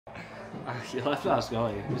You left us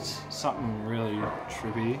going. It's something really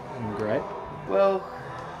trippy and great. Well,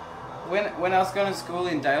 when I was going to school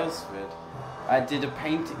in Dalesford, I did a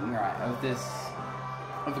painting, right, of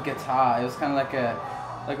a guitar. It was kind of like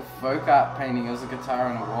a folk art painting. It was a guitar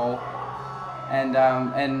on a wall, and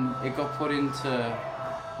it got put into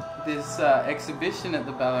this exhibition at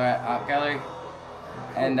the Ballarat Art Gallery,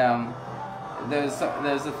 and there was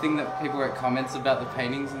a thing that people wrote comments about the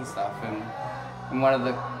paintings and stuff, and one of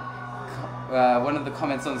the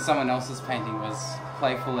comments on someone else's painting was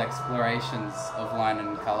playful explorations of line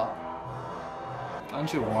and colour.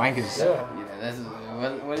 Bunch of wankers. Yeah,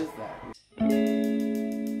 what is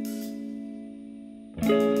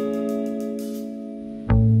that?